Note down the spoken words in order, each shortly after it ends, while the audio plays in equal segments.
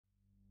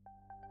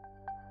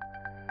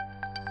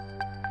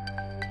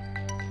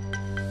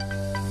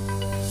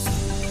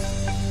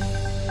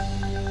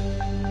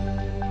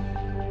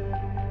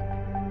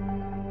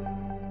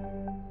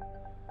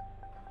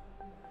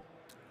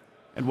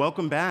and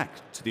welcome back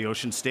to the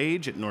Ocean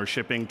Stage at North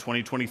Shipping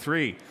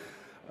 2023.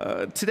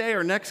 Today,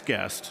 our next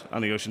guest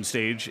on the Ocean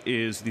Stage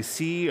is the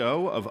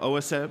CEO of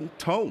OSM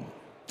Thome.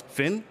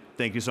 Finn,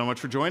 thank you so much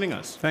for joining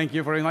us. Thank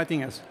you for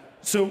inviting us.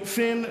 So,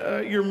 Finn,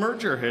 your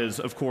merger has,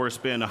 of course,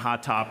 been a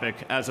hot topic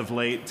as of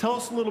late. Tell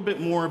us a little bit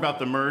more about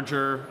the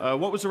merger.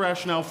 What was the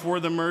rationale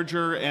for the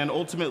merger, and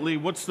ultimately,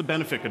 what's the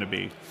benefit going to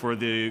be for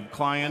the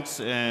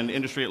clients and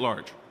industry at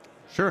large?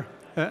 Sure,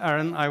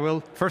 Aaron, I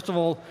will. First of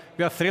all,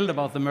 we are thrilled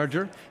about the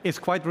merger. It's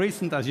quite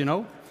recent, as you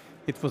know.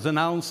 It was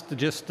announced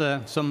just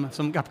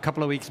some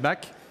couple of weeks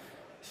back.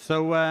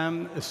 So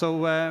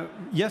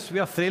yes, we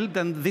are thrilled,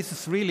 and this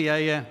is really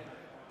a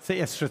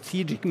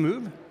strategic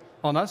move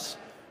on us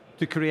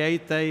to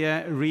create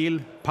a real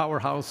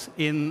powerhouse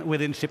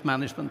within ship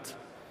management.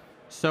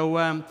 So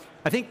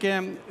I think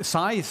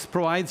size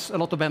provides a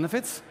lot of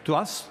benefits to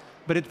us,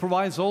 but it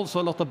provides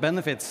also a lot of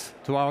benefits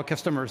to our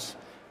customers.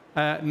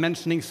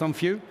 Mentioning some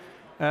few,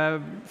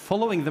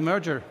 following the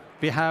merger,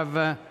 we have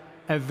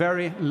a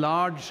very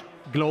large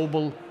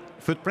global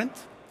footprint.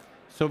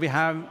 So we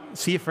have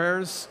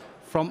seafarers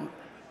from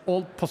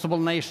all possible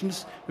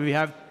nations. We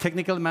have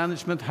technical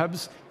management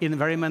hubs in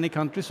very many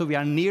countries, so we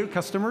are near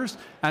customers,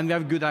 and we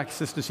have good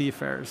access to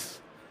seafarers.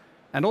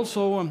 And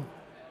also,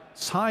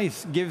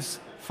 size gives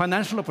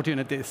financial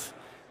opportunities.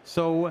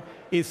 So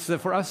it's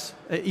for us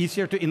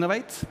easier to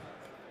innovate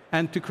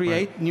and to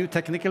create new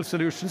technical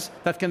solutions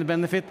that can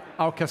benefit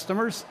our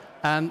customers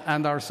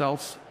and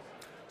ourselves.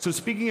 So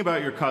speaking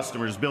about your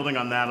customers, building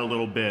on that a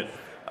little bit,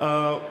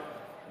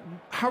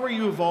 how are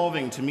you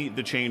evolving to meet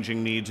the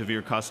changing needs of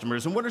your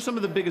customers, and what are some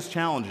of the biggest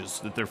challenges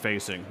that they're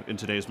facing in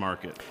today's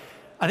market?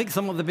 I think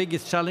some of the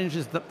biggest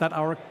challenges that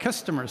our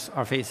customers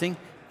are facing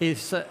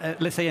is,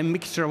 let's say, a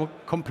mixture of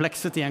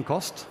complexity and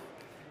cost.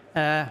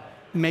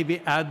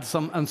 Maybe add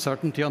some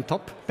uncertainty on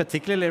top,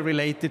 particularly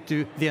related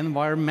to the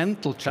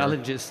environmental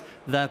challenges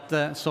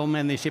that so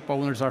many ship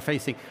owners are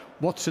facing.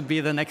 What should be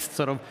the next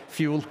sort of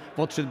fuel?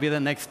 What should be the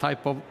next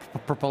type of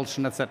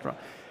propulsion, etc.?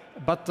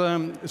 But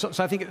so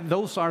I think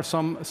those are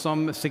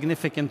some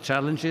significant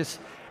challenges.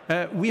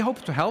 We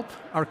hope to help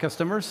our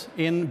customers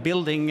in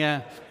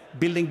building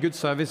good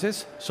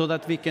services so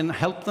that we can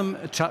help them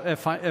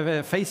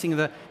facing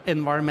the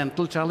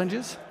environmental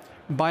challenges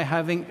by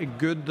having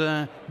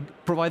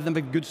provide them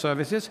with good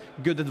services,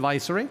 good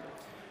advisory.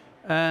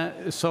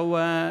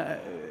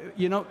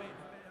 You know,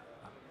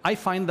 I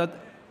find that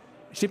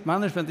ship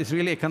management is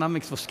really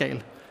economics of scale.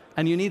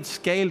 And you need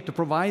scale to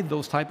provide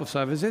those type of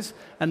services.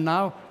 And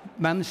now,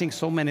 managing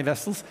so many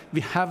vessels,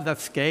 we have that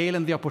scale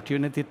and the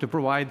opportunity to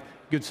provide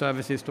good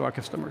services to our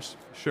customers.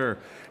 Sure.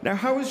 Now,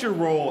 how is your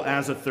role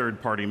as a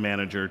third-party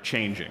manager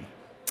changing?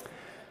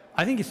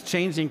 I think it's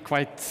changing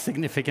quite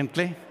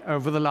significantly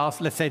over the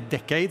last, let's say,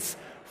 decades,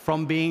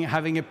 from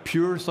having a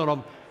pure sort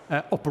of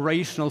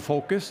operational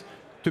focus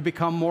to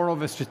become more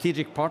of a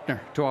strategic partner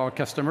to our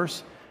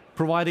customers,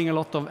 providing a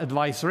lot of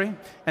advisory.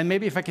 And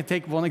maybe if I can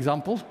take one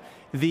example,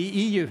 the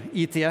EU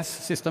ETS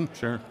system,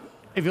 sure,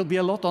 it will be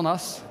a lot on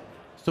us.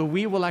 So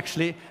we will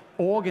actually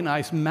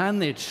organize,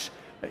 manage,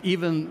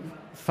 even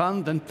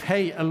fund and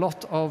pay a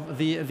lot of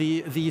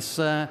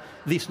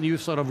these new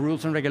sort of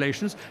rules and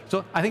regulations.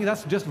 So I think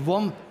that's just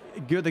one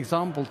good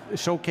example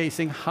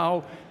showcasing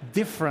how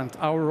different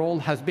our role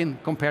has been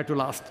compared to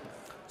last.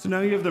 So now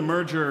you have the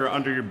merger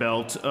under your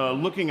belt.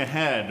 Looking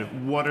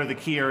ahead, what are the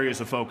key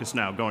areas of focus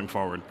now going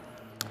forward?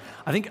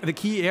 I think the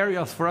key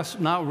areas for us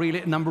now,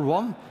 really, number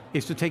one,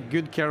 is to take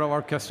good care of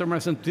our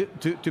customers and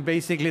to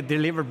basically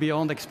deliver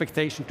beyond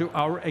expectation to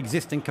our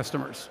existing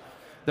customers.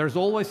 There's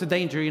always a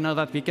danger, you know,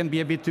 that we can be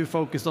a bit too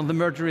focused on the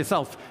merger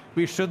itself.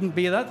 We shouldn't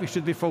be that. We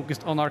should be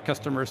focused on our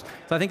customers.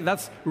 So I think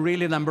that's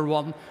really number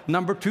one.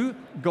 Number two,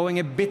 going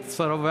a bit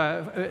sort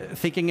of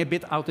thinking a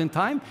bit out in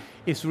time,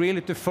 is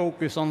really to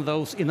focus on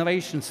those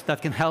innovations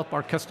that can help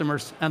our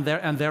customers and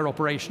their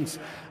operations.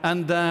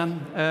 And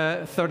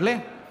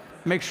thirdly,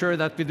 make sure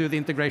that we do the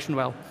integration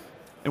well.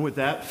 And with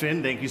that,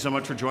 Finn, thank you so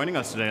much for joining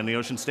us today on the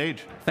Ocean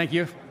Stage. Thank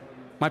you.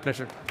 My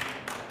pleasure.